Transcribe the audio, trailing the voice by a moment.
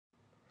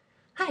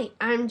Hi,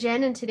 I'm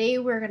Jen, and today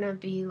we're going to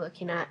be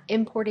looking at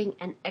importing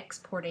and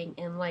exporting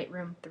in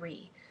Lightroom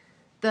 3.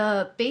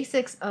 The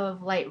basics of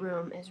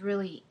Lightroom is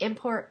really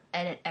import,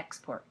 edit,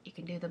 export. You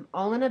can do them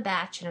all in a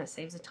batch and it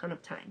saves a ton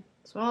of time.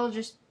 So I'll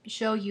just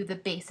show you the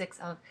basics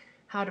of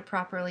how to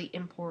properly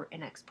import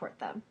and export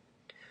them.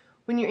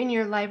 When you're in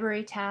your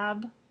library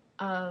tab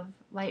of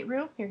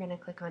Lightroom, you're going to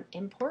click on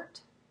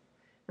import,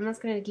 and that's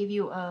going to give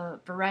you a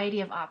variety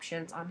of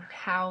options on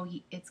how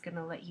it's going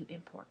to let you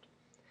import.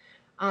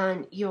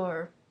 On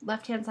your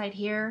left hand side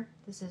here,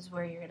 this is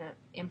where you're going to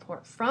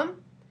import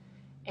from,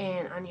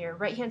 and on your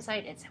right hand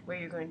side, it's where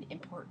you're going to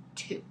import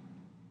to.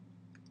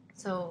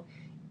 So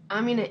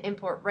I'm going to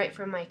import right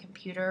from my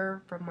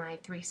computer from my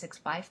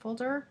 365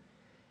 folder,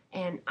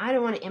 and I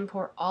don't want to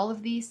import all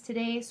of these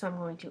today, so I'm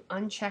going to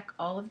uncheck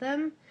all of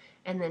them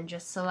and then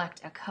just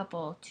select a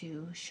couple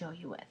to show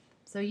you with.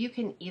 So you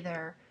can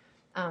either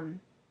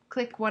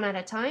click one at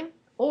a time,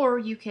 or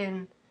you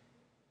can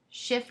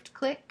shift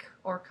click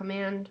or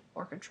command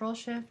or control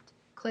shift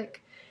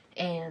click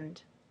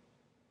and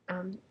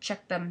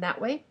check them that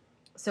way.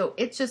 So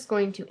it's just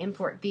going to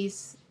import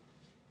these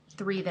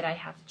three that I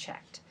have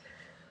checked.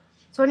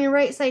 So on your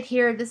right side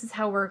here, this is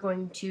how we're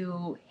going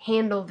to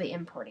handle the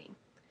importing.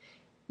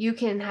 You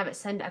can have it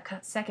send a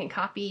second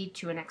copy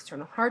to an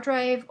external hard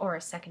drive or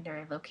a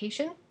secondary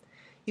location.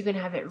 You can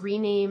have it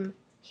rename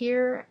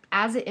here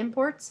as it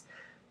imports.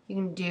 You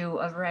can do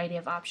a variety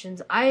of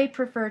options. I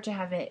prefer to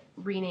have it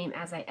rename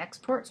as I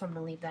export, so I'm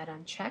going to leave that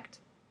unchecked.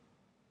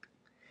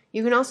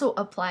 You can also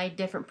apply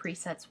different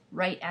presets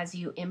right as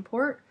you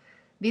import.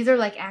 These are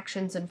like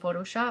actions in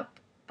Photoshop,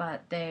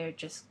 but they're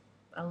just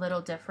a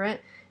little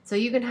different. So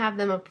you can have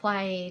them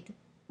applied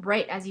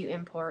right as you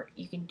import.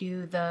 You can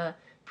do the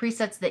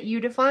presets that you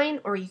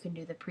define, or you can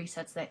do the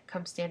presets that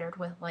come standard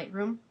with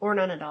Lightroom, or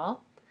none at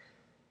all.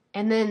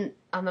 And then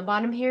on the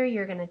bottom here,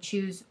 you're going to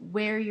choose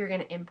where you're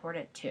going to import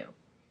it to.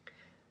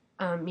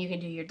 You can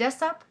do your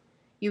desktop.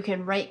 You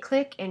can right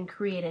click and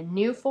create a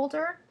new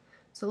folder.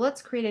 So let's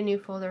create a new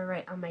folder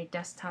right on my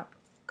desktop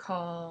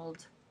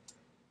called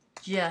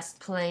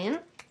Just Playing.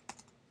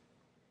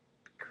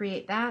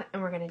 Create that,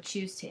 and we're going to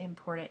choose to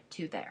import it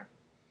to there.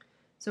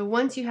 So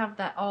once you have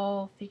that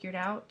all figured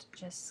out,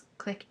 just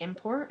click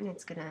import and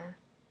it's going to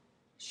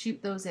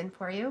shoot those in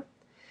for you.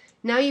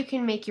 Now you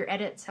can make your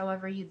edits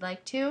however you'd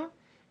like to,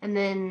 and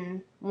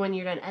then when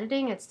you're done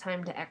editing, it's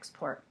time to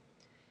export.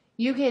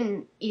 You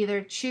can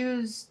either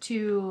choose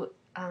to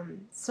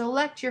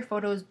select your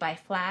photos by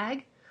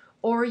flag,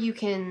 or you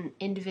can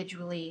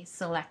individually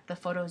select the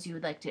photos you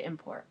would like to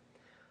import.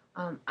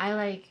 I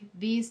like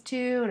these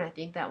two, and I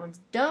think that one's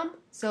dumb,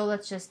 so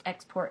let's just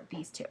export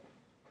these two.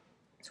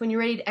 So when you're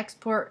ready to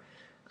export,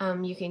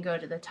 you can go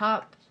to the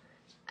top,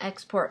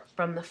 export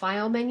from the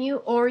file menu,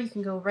 or you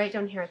can go right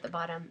down here at the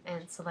bottom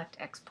and select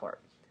export.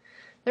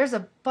 There's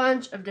a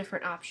bunch of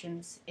different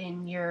options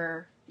in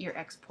your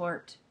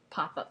export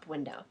pop-up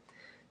window.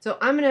 So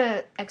I'm going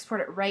to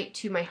export it right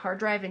to my hard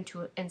drive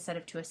instead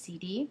of to a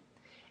CD.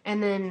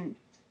 And then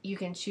you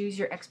can choose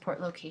your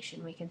export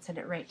location. We can send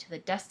it right to the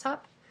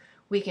desktop.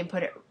 We can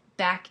put it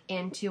back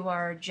into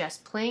our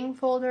Just Playing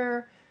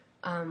folder.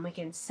 We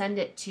can send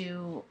it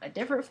to a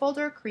different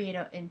folder, create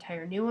an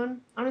entire new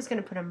one. I'm just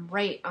going to put them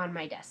right on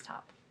my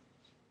desktop.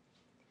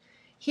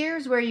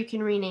 Here's where you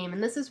can rename,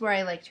 and this is where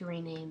I like to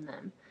rename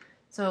them.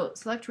 So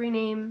select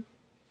rename.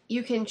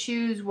 You can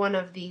choose one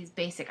of these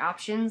basic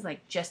options,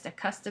 like just a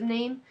custom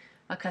name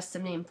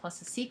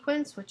plus a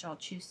sequence, which I'll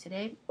choose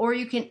today, or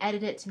you can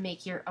edit it to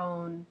make your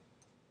own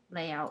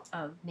layout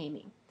of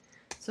naming.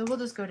 So we'll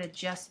just go to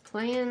Just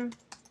Playing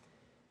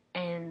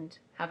and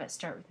have it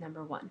start with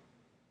number 1.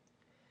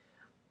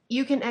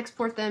 You can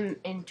export them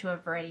into a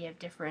variety of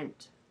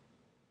different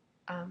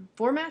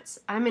formats.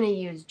 I'm going to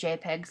use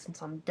JPEG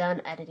since I'm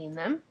done editing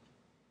them.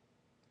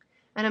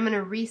 And I'm going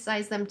to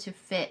resize them to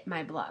fit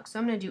my blog. So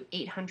I'm going to do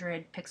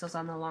 800 pixels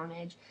on the long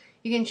edge.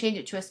 You can change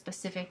it to a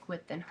specific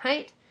width and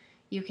height.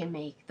 You can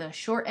make the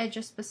short edge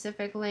a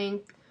specific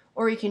length,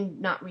 or you can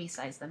not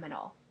resize them at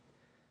all.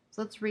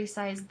 So let's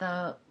resize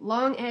the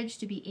long edge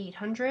to be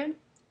 800.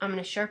 I'm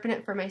going to sharpen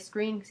it for my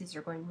screen because these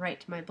are going right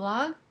to my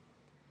blog.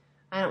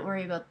 I don't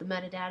worry about the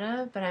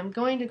metadata, but I'm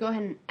going to go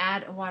ahead and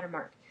add a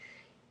watermark.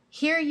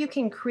 Here you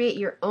can create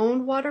your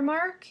own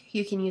watermark.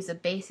 You can use a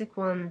basic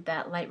one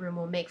that Lightroom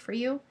will make for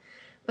you.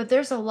 But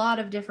there's a lot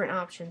of different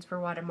options for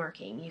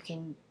watermarking. You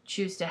can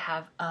choose to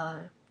have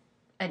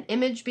an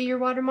image be your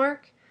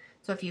watermark.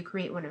 So if you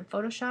create one in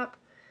Photoshop,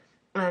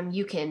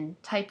 you can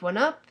type one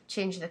up,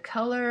 change the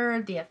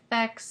color, the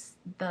effects,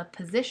 the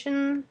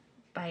position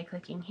by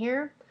clicking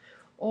here,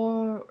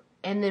 and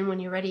then when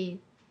you're ready,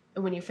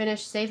 when you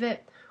finish, save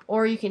it,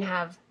 or you can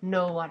have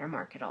no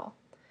watermark at all.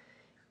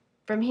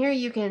 From here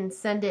you can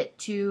send it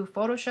to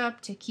Photoshop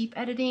to keep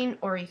editing,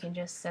 or you can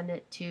just send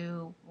it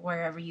to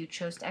wherever you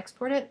chose to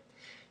export it.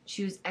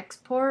 Choose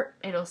export,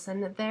 it'll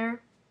send it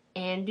there,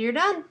 and you're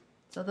done.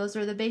 So those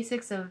are the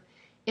basics of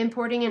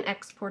importing and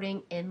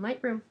exporting in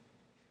Lightroom.